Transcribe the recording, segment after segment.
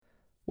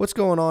What's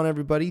going on,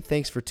 everybody?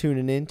 Thanks for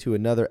tuning in to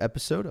another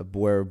episode of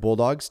Beware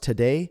Bulldogs.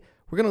 Today,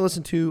 we're going to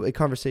listen to a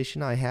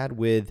conversation I had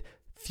with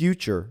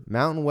future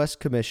Mountain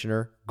West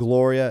Commissioner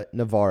Gloria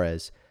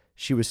Nevarez.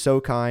 She was so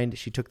kind.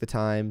 She took the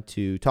time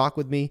to talk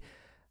with me.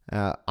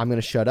 I'm going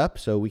to shut up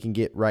so we can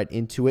get right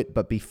into it.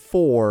 But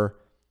before,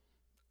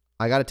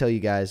 I got to tell you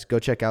guys, go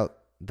check out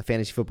the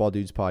Fantasy Football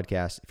Dudes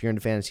podcast. If you're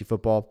into fantasy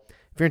football,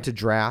 if you're into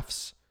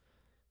drafts,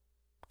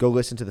 go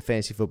listen to the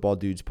Fantasy Football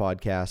Dudes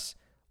podcast.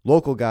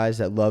 Local guys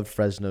that love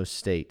Fresno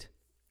State.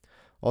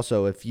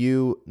 Also, if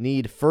you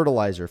need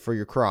fertilizer for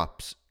your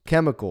crops,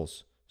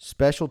 chemicals,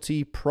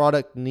 specialty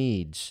product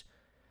needs,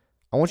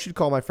 I want you to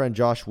call my friend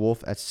Josh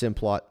Wolf at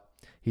Simplot.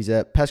 He's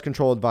a pest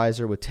control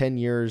advisor with 10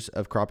 years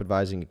of crop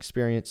advising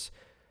experience.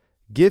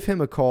 Give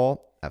him a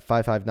call at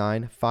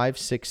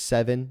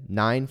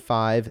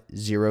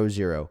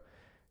 559-567-9500.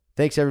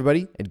 Thanks,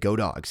 everybody, and go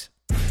Dogs.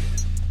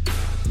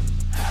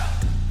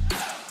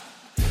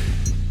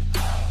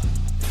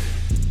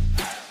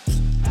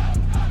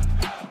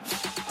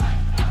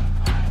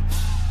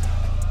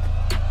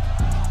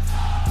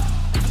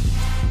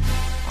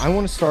 I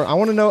want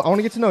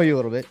to get to know you a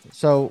little bit.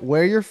 So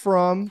where you're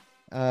from,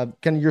 kind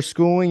of your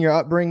schooling, your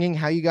upbringing,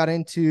 how you got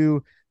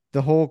into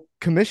the whole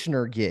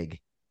commissioner gig.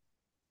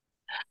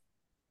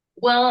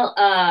 Well,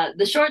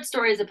 the short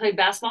story is I played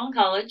basketball in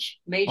college,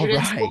 All majored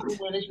in sport right.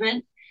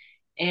 management,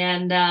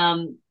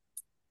 and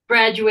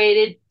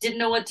graduated, didn't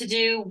know what to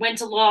do, went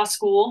to law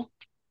school,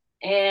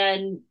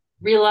 and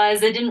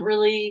realized I didn't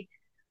really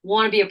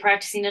want to be a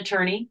practicing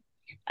attorney.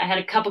 I had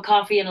a cup of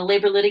coffee in a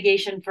labor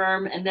litigation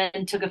firm and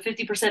then took a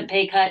 50%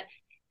 pay cut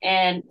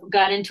and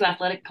got into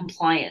athletic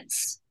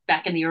compliance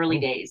back in the early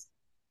Oh, days.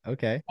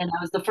 okay. And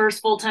I was the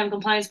first full-time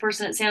compliance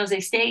person at San Jose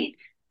State.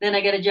 Then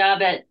I got a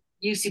job at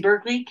UC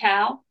Berkeley,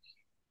 Cal,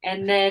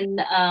 and then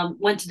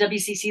went to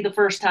WCC the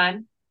first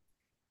time.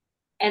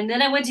 And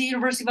then I went to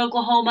University of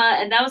Oklahoma,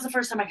 and that was the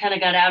first time I kind of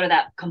got out of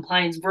that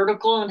compliance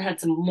vertical and had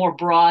some more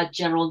broad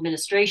general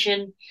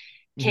administration.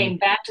 Mm-hmm. Came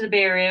back to the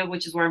Bay Area,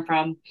 which is where I'm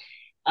from,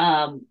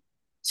 um,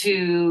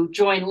 to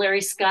join Larry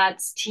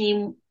Scott's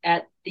team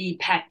at the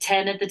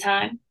Pac-10 at the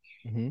time,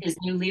 Mm-hmm. his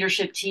new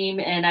leadership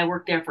team. And I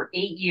worked there for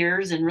 8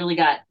 years and really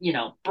got,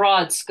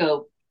 broad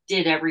scope,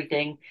 did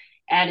everything,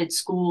 added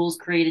schools,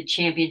 created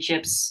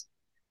championships,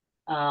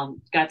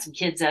 got some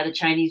kids out of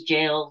Chinese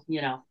jail,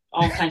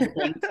 all kinds of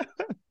things.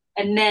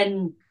 And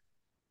then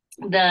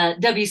the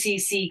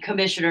WCC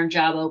commissioner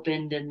job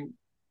opened, and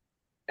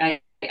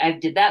I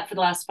did that for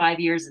the last 5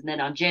 years. And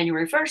then on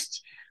January 1st,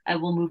 I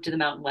will move to the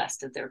Mountain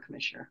West as their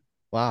commissioner.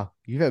 Wow,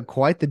 you've had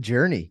quite the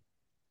journey.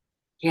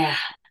 Yeah,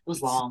 it was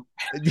long.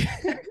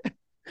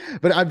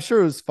 But I'm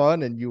sure it was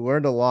fun and you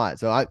learned a lot.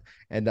 So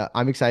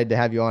I'm excited to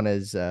have you on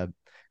as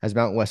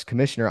Mountain West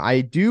Commissioner.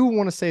 I do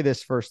want to say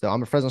this first, though.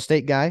 I'm a Fresno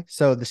State guy,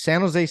 so the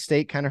San Jose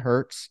State kind of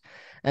hurts,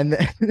 and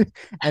then,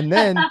 and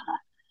then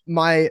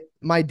my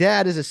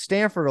dad is a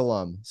Stanford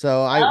alum,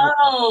 so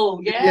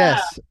Oh, yeah.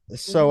 yes,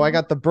 so I Mm-hmm.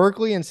 got the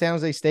Berkeley and San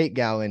Jose State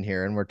gal in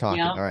here, and we're talking.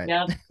 Yeah, All right,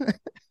 yeah.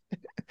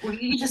 Well,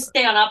 you just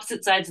stay on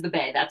opposite sides of the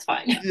bay. That's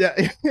fine.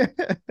 yeah,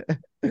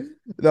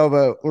 no,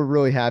 but we're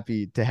really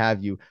happy to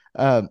have you.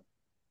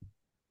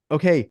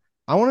 Okay,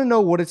 I want to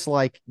know what it's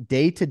like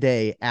day to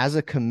day as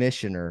a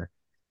commissioner,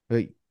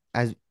 uh,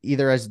 as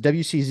either as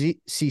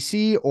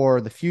WCC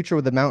or the future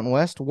with the Mountain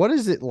West. What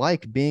is it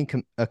like being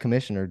a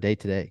commissioner day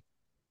to day?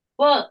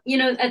 Well,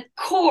 at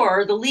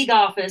core, the league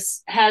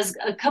office has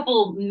a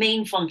couple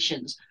main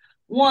functions.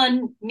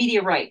 One,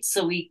 media rights.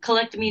 So we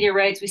collect media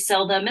rights, we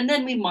sell them, and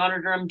then we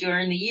monitor them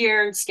during the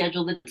year and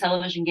schedule the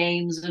television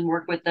games and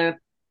work with the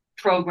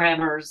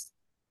programmers,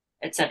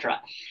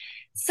 etc.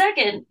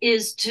 Second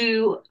is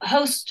to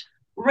host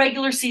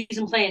regular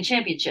season play and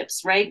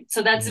championships, right?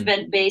 So that's Mhm.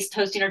 event based,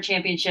 hosting our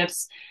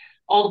championships,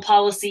 all the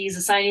policies,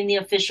 assigning the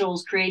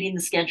officials, creating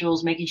the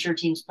schedules, making sure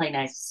teams play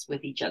nice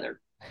with each other.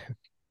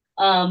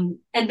 And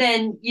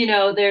then,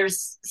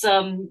 there's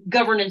some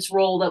governance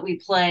role that we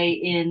play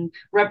in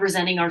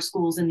representing our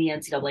schools in the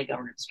NCAA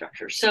governance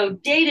structure. So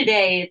day to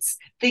day, it's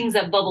things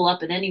that bubble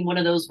up in any one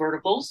of those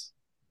verticals.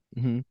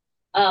 Mhm.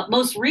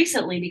 Most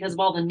recently, because of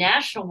all the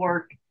national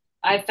work,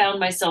 I found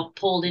myself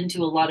pulled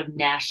into a lot of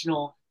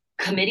national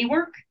committee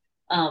work,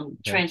 Okay.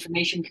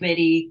 transformation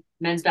committee,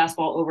 men's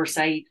basketball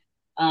oversight.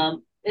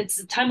 It's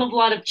a time of a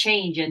lot of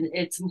change, and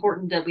it's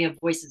important that we have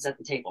voices at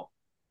the table.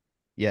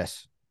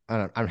 Yes,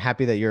 I'm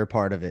happy that you're a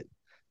part of it.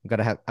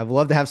 I'd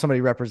love to have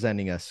somebody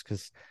representing us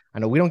because I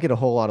know we don't get a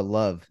whole lot of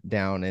love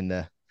down in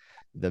the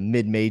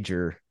mid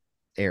major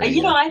area.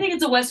 I think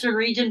it's a Western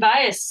region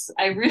bias.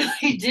 I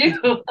really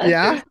do.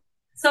 Yeah. There's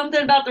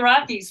something about the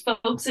Rockies.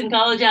 Folks in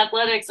college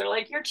athletics are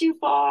like, you're too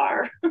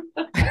far.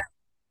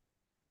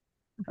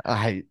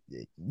 I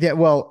yeah,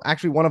 well,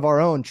 actually one of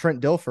our own,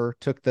 Trent Dilfer,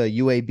 took the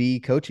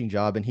UAB coaching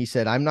job and he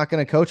said, I'm not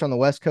going to coach on the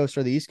West Coast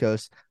or the East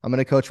Coast. I'm going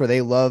to coach where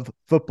they love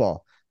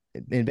football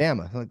in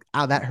Bama. I'm like,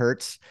 oh, that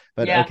hurts.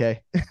 But Yeah,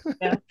 okay.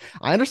 yeah,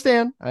 I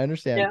understand. I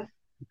understand. yeah.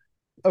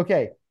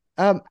 Okay.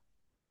 Um,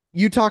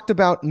 you talked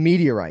about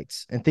media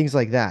rights and things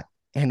like that.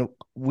 And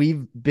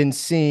we've been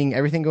seeing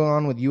everything going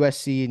on with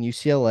USC and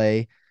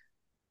UCLA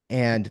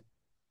and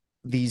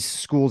these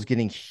schools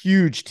getting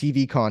huge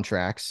TV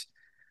contracts.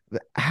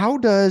 How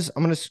does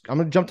I'm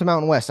gonna jump to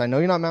Mountain West. I know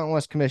you're not Mountain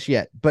West commissioner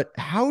yet, but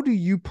how do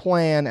you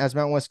plan as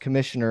Mountain West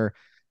commissioner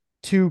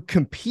to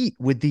compete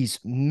with these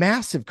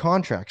massive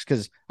contracts?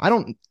 Because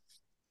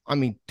I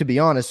mean, to be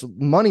honest,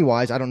 money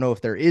wise, I don't know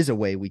if there is a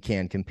way we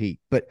can compete.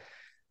 But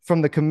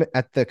from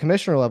at the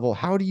commissioner level,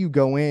 how do you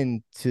go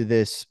into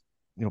this,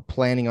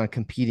 planning on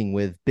competing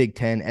with Big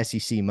Ten,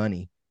 SEC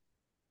money?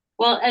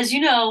 Well, as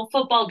you know,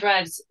 football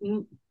drives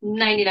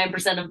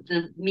 99% of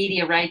the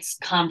media rights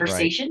Right.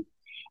 conversation.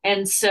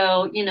 And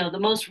so, the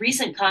most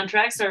recent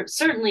contracts are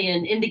certainly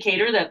an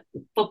indicator that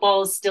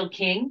football is still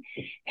king.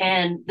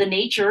 And the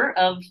nature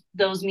of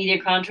those media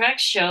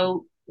contracts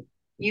show,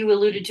 you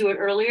alluded to it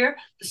earlier,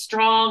 the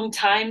strong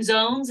time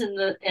zones in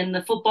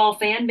the football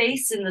fan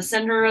base in the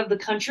center of the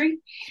country.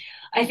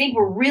 I think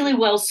we're really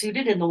well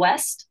suited in the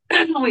West.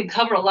 We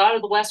cover a lot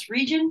of the West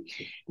region.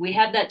 We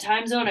have that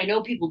time zone. I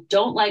know people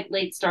don't like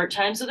late start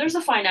time, so there's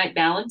a finite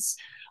balance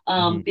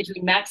Mm-hmm.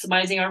 between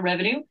maximizing our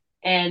revenue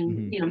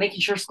and Mm-hmm. making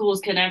sure schools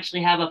can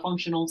actually have a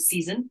functional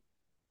season.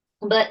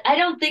 But I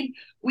don't think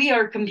we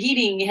are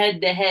competing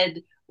head to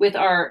head with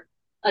our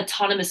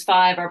autonomous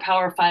five, our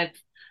Power Five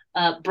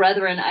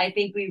brethren. I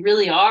think we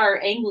really are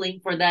angling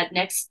for that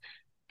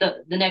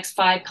the next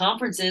five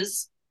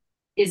conferences.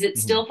 Is it Mm-hmm.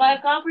 still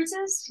five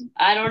conferences?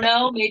 I don't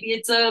know. Maybe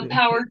it's a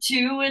power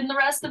two in the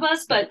rest of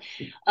us, but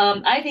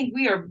I think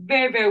we are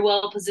very, very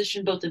well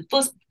positioned both in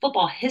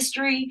football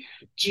history,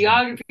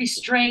 geography,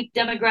 strength,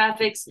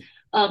 demographics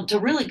to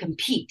really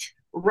compete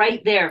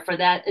right there for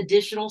that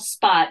additional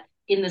spot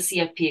in the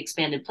CFP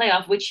expanded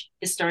playoff, which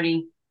is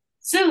starting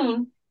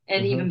soon,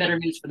 and Mm-hmm. even better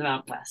news for the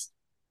Mountain West.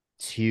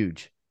 It's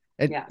huge.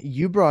 And Yeah.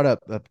 you brought up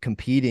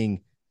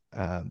competing,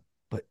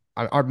 but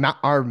our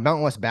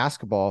Mountain West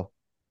basketball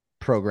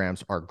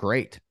programs are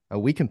great.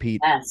 We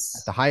compete at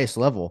Yes. the highest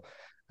level.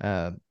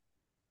 Uh,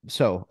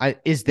 so, Yes.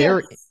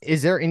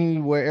 is there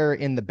anywhere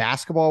in the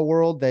basketball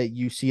world that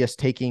you see us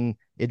taking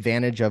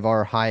advantage of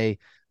our high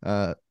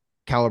uh,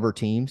 caliber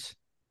teams?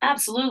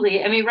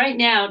 Absolutely. I mean, right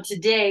now,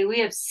 today, we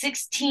have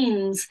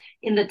 16s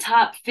in the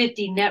top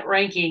 50 net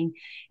ranking.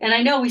 And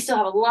I know we still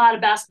have a lot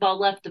of basketball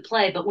left to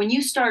play, but when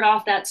you start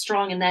off that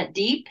strong and that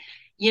deep,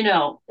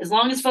 as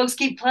long as folks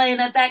keep playing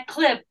at that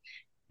clip,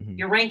 Mm-hmm.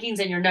 your rankings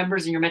and your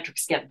numbers and your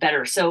metrics get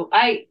better. So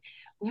I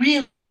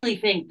really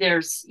think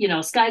there's,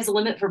 sky's the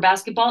limit for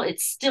basketball.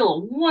 It's still a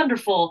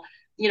wonderful,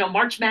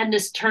 March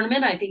Madness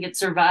tournament. I think it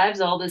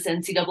survives all this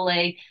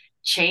NCAA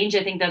change.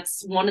 I think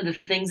that's one of the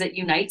things that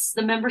unites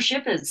the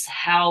membership is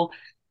how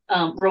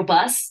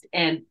robust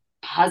and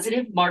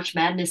positive March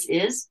Madness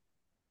is.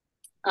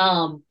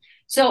 Um,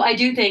 so I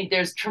do think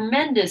there's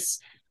tremendous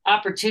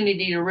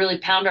opportunity to really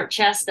pound our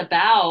chest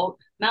about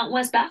Mountain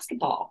West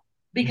basketball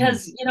Mm-hmm.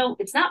 because,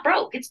 it's not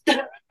broke. It's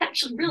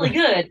actually really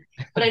good.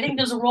 But I think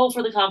there's a role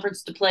for the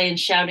conference to play in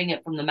shouting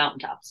it from the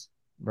mountaintops.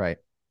 Right.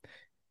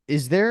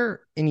 Is there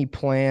any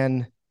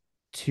plan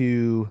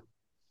to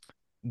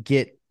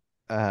get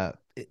uh,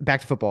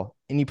 back to football?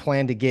 Any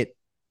plan to get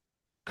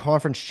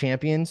conference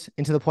champions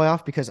into the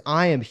playoff? Because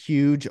I am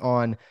huge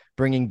on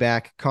bringing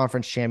back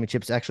conference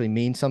championships actually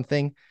mean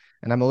something.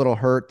 And I'm a little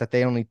hurt that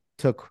they only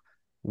took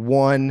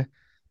one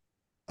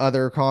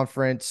other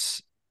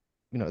conference,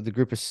 the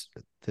group is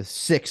the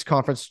six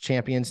conference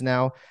champions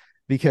now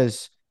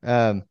because,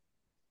 well,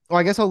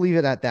 I guess I'll leave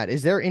it at that.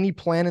 Is there any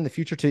plan in the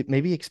future to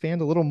maybe expand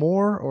a little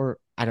more or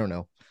I don't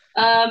know.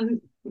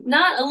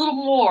 Not a little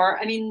more.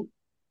 I mean,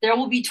 there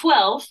will be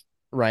 12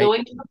 Right.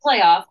 going to the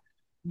playoff,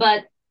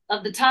 but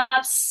of the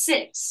top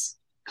six,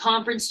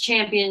 conference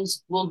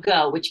champions will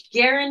go, which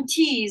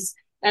guarantees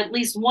at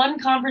least one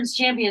conference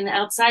champion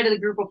outside of the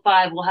group of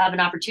five will have an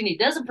opportunity. It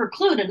doesn't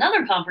preclude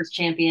another conference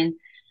champion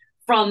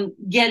from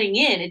getting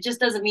in. It just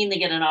doesn't mean they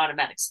get an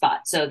automatic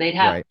spot. So they'd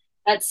have Right.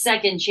 that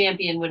second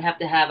champion would have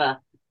to have a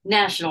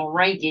national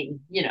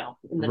ranking, in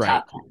the Right.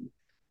 top 10.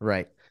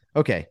 Right.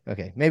 Okay.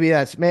 Okay.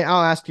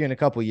 I'll ask you in a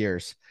couple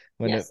years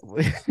when Yes.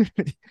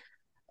 it,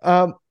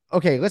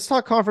 okay, let's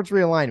talk conference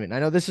realignment. I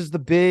know this is the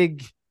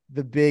big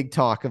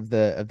talk of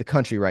the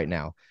country right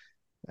now.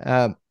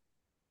 Um,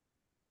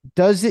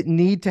 does it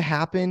need to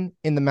happen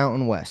in the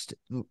Mountain West,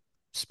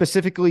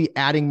 specifically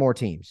adding more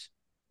teams?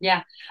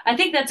 Yeah, I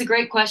think that's a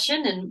great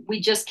question. And we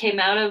just came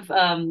out of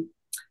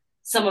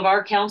some of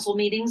our council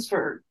meetings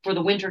for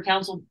the winter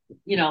council,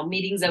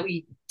 meetings that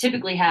we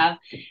typically have.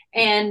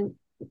 And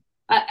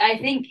I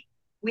think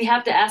we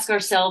have to ask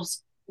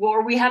ourselves,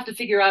 or we have to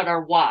figure out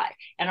our why.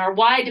 And our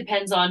why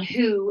depends on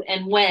who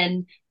and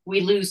when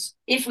we lose.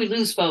 If we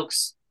lose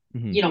folks,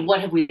 Mm-hmm.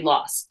 what have we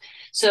lost?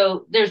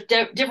 So there's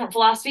different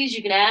philosophies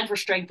you can add for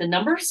strength in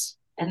numbers,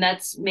 and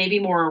that's maybe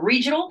more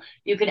regional.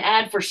 You can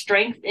add for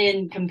strength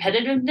in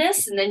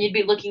competitiveness, and then you'd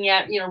be looking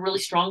at really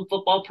strong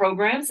football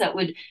programs that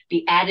would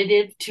be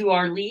additive to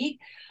our league.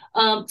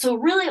 So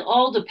it really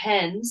all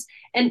depends.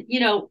 And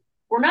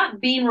we're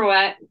not being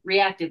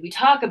reactive. We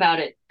talk about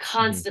it Hmm.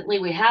 constantly.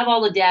 We have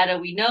all the data.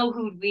 We know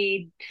who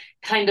we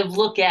kind of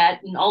look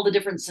at and all the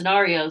different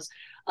scenarios.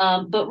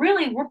 But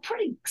really, we're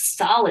pretty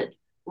solid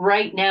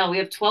right now. We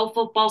have 12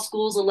 football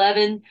schools,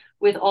 11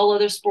 with all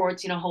other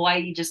sports.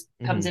 Hawaii just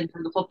comes Hmm. in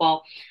for the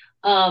football.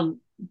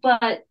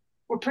 But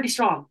we're pretty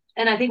strong.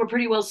 And I think we're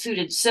pretty well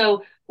suited.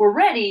 So we're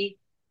ready.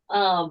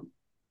 Um,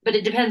 but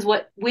it depends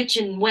which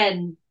and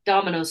when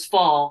dominoes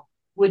fall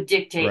would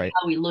dictate Right.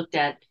 how we looked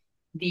at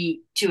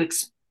the to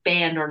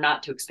expand or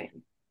not to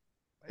expand.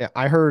 Yeah,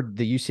 I heard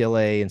the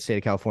UCLA and State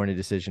of California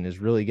decision is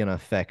really going to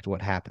affect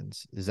what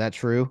happens. Is that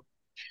true?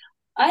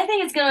 I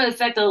think it's going to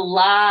affect a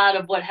lot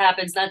of what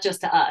happens, not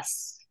just to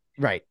us.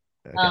 Right.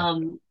 Okay.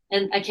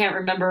 And I can't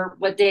remember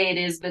what day it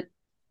is, but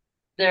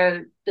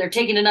they're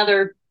taking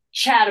another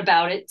chat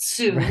about it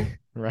soon. Right.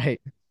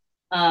 Right.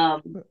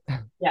 Um,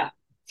 yeah,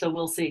 so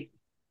we'll see.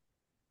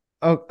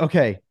 Oh,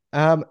 okay.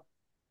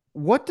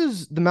 What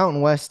does the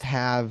Mountain West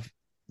have?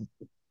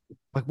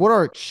 Like, what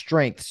are its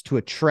strengths to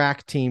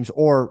attract teams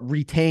or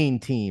retain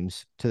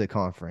teams to the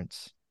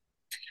conference?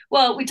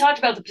 Well, we talked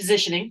about the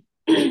positioning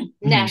Hmm.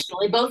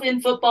 nationally, both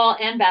in football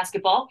and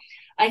basketball.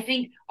 I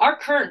think our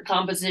current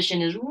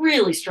composition is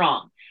really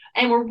strong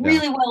and we're Yeah.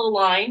 really well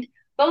aligned,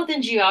 both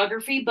in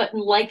geography, but in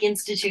like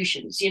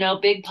institutions,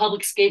 big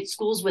public skate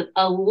schools with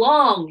a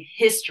long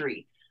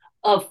history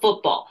of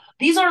football.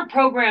 These aren't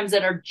programs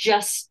that are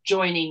just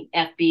joining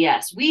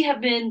FBS. We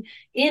have been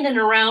in and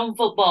around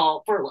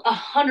football for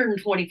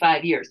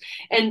 125 years.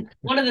 And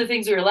one of the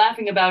things we were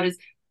laughing about is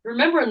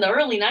remember in the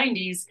early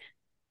 90s,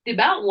 the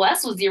Mountain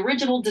West was the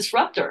original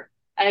disruptor.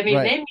 I mean,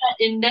 Right. they met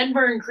in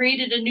Denver and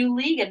created a new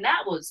league, and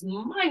that was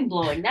mind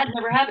blowing. That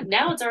never happened.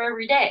 Now it's our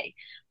everyday.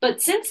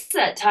 But since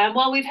that time,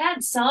 while we've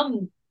had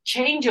some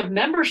change of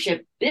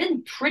membership,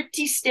 been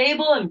pretty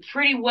stable and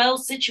pretty well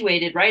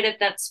situated right at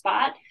that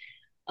spot.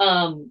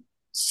 Um,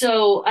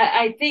 so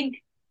I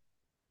think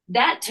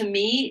that to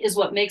me is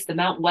what makes the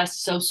Mountain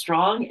West so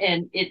strong.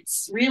 And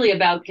it's really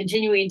about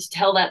continuing to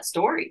tell that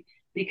story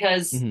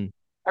because Hmm.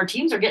 our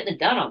teams are getting it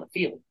done on the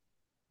field.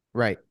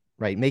 Right.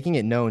 Right. Making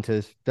it known to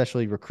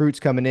especially recruits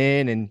coming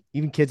in and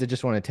even kids that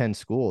just want to attend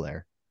school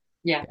there.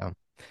 Yeah. Yeah.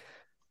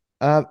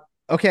 Uh,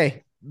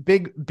 okay.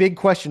 Big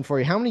question for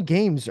you. How many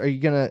games are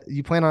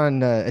you plan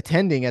on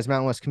attending as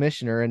Mountain West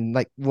commissioner? And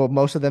like, will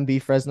most of them be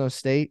Fresno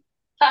State?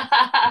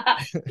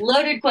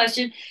 Loaded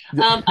question.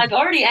 I'm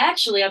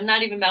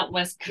not even Mountain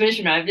West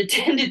commissioner. I've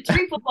attended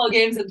 3 football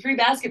games and 3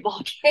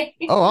 basketball Oh, games.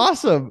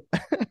 awesome.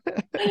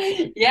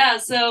 Yeah,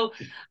 so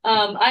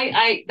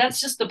I that's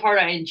just the part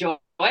I enjoy.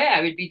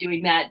 I would be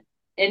doing that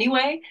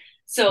anyway.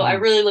 So I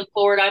Mhm. really look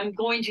forward. I'm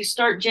going to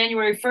start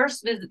January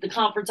 1st, visit the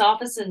conference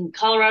office in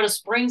Colorado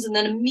Springs, and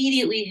then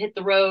immediately hit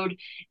the road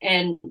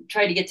and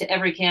try to get to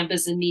every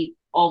campus and meet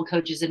all the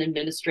coaches and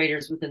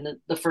administrators within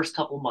the first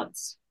couple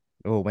months.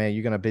 Oh man,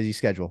 you're gonna busy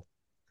schedule,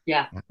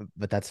 Yeah.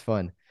 but that's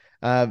fun.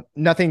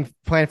 Nothing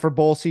planned for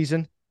bowl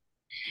season.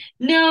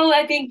 No,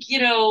 I think,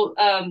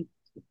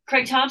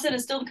 Craig Thompson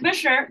is still the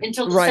commissioner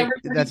until Right.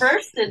 December That's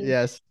 31st. And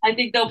yes. I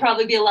think there'll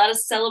probably be a lot of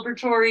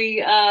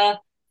celebratory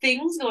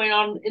things going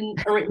on in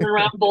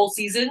around bowl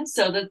season.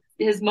 So that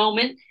his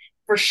moment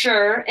for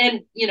sure.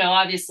 And,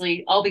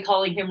 obviously I'll be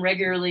calling him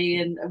regularly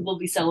and we'll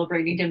be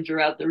celebrating him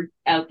throughout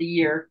the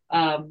year.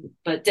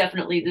 But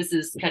definitely this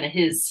is kind of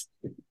his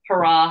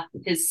hurrah,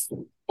 his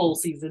bowl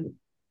season.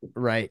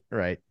 Right.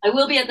 Right. I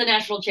will be at the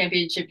national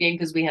championship game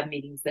because we have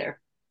meetings there.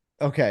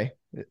 Okay.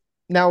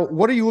 Now,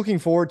 what are you looking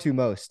forward to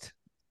most?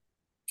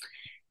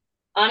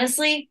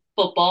 Honestly,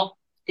 football.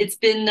 It's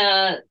been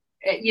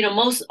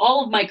most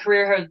all of my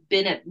career have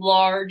been at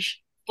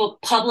large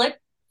public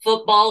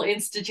football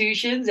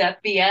institutions,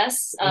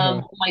 FBS.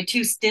 Uh-huh. My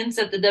 2 stints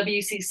at the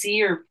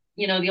WCC are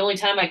the only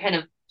time I kind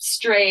of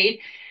strayed.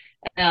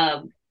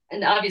 And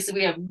obviously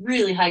we have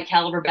really high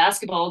caliber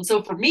basketball, and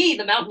so for me,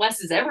 the Mountain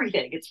West is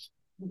everything. It's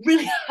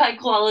really high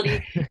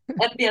quality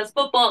FBS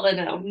football and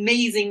an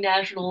amazing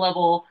national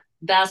level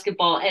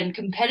basketball and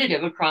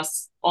competitive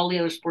across all the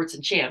other sports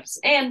and champs.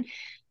 And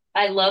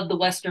I love the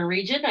Western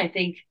region. I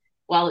think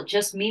while it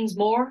just means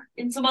more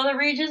in some other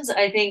regions,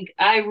 I think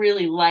I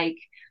really like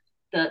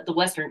the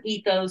Western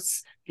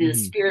ethos, the Hmm.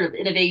 spirit of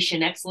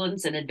innovation,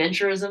 excellence, and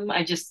adventurism.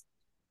 I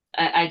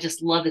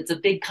just love it. It's a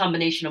big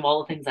combination of all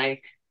the things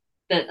I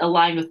that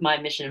align with my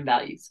mission and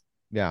values.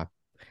 Yeah.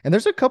 And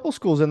there's a couple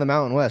schools in the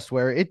Mountain West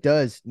where it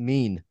does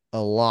mean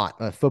a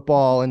lot.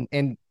 Football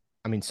and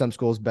I mean some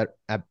schools bet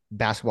at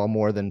basketball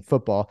more than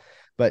football,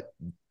 but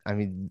I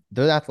mean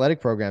those athletic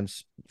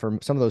programs for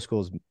some of those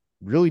schools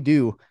really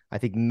do, I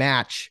think,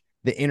 match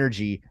the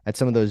energy at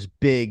some of those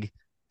big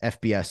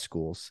FBS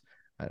schools.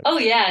 Oh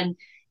yeah,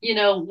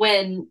 and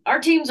when our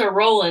teams are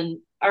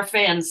rolling, our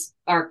fans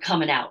are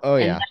coming out, Oh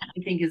and yeah. that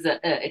I think is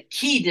a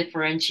key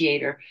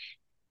differentiator,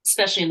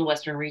 especially in the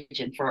Western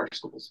region for our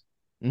schools.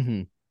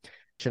 Mm-hmm.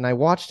 And I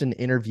watched an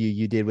interview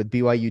you did with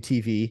BYU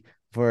TV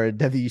for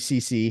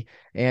WCC,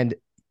 and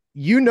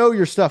you know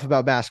your stuff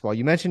about basketball.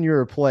 You mentioned you're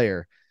a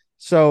player,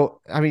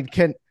 so I mean,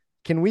 can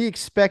we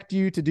expect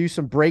you to do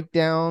some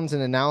breakdowns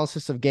and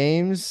analysis of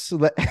games?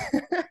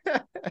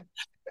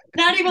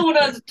 Not even when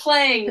I was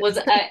playing was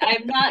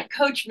I'm not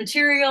coach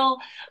material.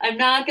 I'm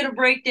not going to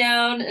break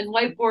down and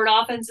whiteboard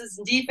offenses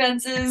and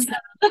defenses.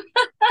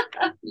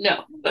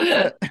 No.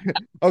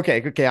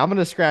 Okay. I'm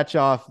gonna scratch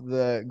off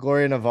the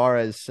Gloria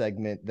Navarez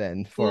segment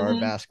then for our Hmm.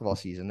 basketball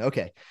season.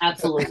 Okay.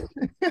 Absolutely.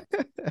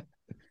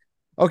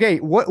 Okay.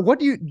 What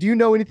do you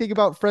know anything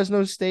about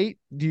Fresno State?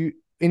 Do you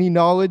any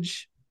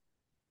knowledge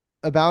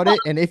about it?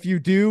 And if you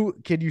do,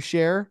 can you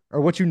share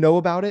or what you know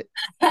about it?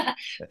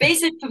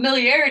 Basic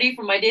familiarity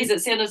from my days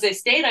at San Jose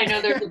State. I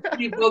know there's a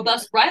pretty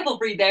robust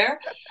rivalry there.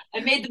 I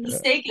made the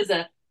mistake as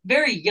a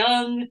very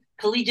young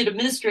collegiate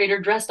administrator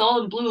dressed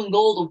all in blue and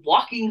gold of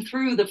walking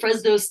through the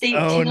Fresno State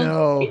Oh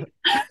no.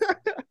 tailgate.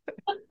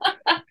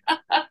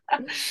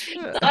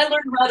 So I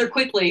learned rather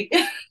quickly.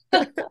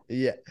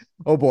 Yeah.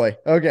 Oh boy.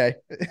 Okay.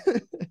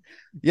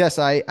 Yes,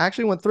 I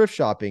actually went thrift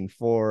shopping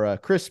for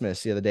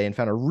Christmas the other day and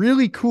found a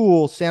really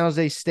cool San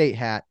Jose State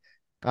hat.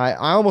 I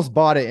almost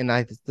bought it, and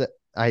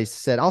I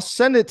said I'll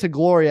send it to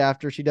Gloria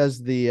after she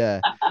does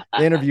the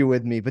interview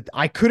with me, but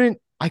I couldn't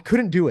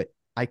do it.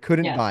 I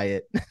couldn't Yeah, buy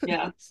it.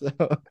 yeah, So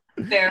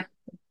fair.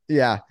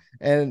 yeah,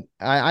 and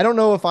I don't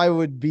know if I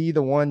would be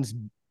the ones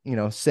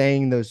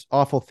saying those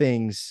awful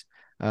things,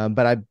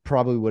 but I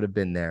probably would have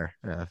been there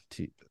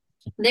to.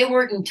 They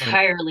weren't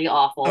entirely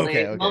awful. Okay,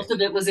 They okay. most of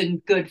it was in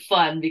good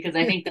fun because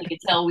I think they could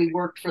tell we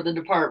worked for the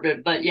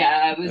department. But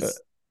yeah,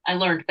 I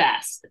learned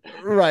fast.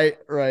 Right,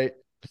 right.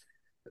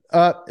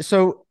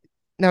 So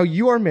now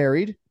you are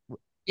married, and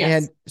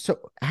Yes. so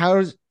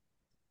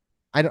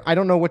I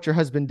don't know what your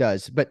husband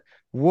does, but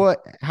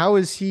how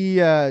is he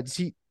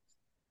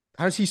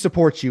how does he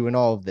support you in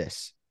all of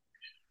this?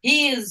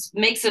 He is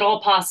makes it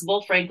all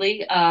possible,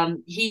 frankly.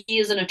 He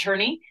is an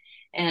attorney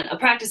and a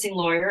practicing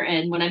lawyer.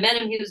 And when I met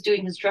him, he was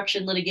doing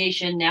construction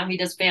litigation. Now he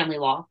does family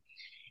law.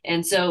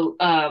 And so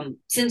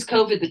since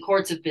COVID, the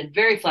courts have been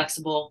very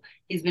flexible.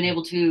 He's been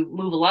able to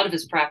move a lot of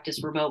his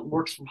practice remote and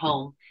works from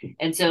home.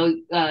 And so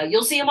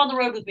you'll see him on the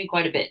road with me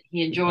quite a bit. He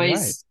All right.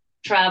 enjoys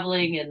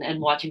traveling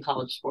and watching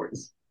college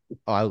sports.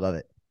 Oh, I love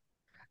it.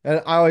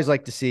 And I always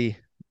like to see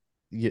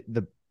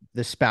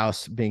the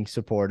spouse being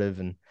supportive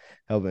and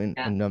helping,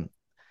 Yeah, and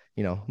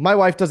my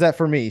wife does that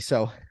for me,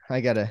 so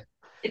I gotta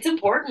it's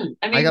important.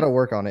 I I gotta mean,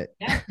 work on it.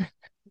 yeah, for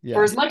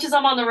Yeah. as much as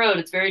I'm on the road,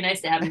 it's very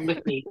nice to have him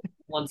with me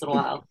once in a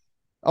while.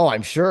 Oh,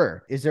 I'm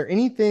sure. Is there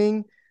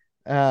anything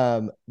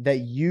that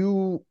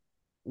you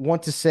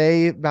want to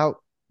say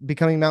about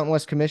becoming Mountain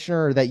West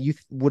commissioner, or that you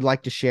would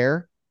like to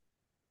share?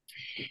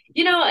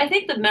 I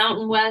think the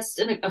Mountain West,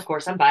 and of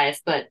course I'm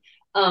biased, but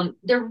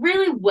they're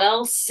really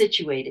well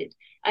situated.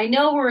 I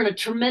know we're in a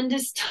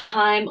tremendous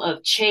time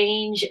of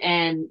change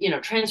and,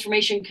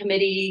 transformation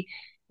committee,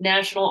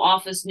 national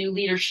office, new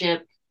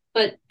leadership.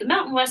 But the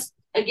Mountain West,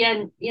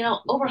 again,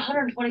 over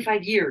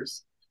 125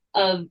 years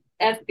of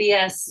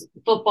FBS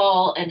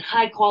football and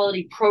high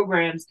quality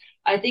programs.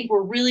 I think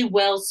we're really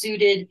well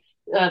suited.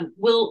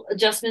 Will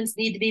adjustments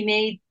need to be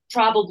made?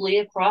 Probably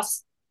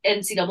across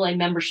NCAA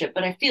membership,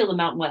 but I feel the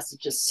Mountain West is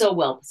just so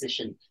well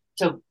positioned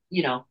to,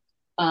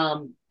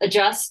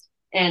 adjust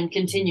and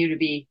continue to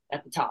be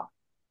at the top.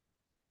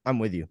 I'm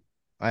with you.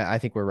 I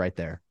think we're right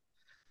there.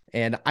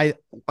 And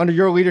under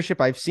your leadership,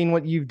 I've seen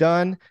what you've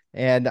done,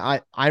 and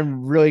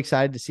I'm really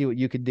excited to see what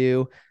you could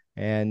do.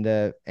 And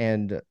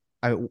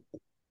I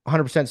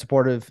 100%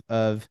 supportive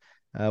of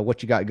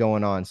what you got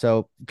going on.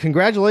 So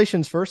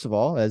congratulations, first of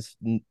all, as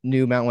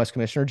new Mountain West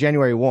commissioner,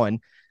 January 1.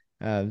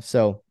 And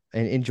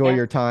enjoy Yeah.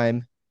 your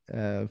time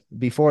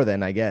before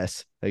then, I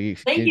guess. You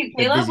Thank get you,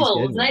 a Caleb. busy Well,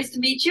 it was schedule. nice to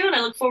meet you, and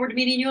I look forward to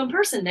meeting you in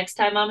person next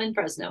time I'm in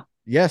Fresno.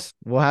 Yes,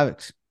 we'll have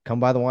it. Come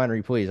by the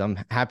winery, please. I'm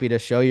happy to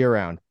show you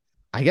around.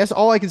 I guess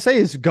all I can say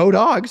is go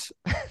dogs.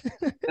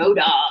 Go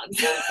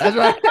dogs. That's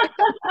right.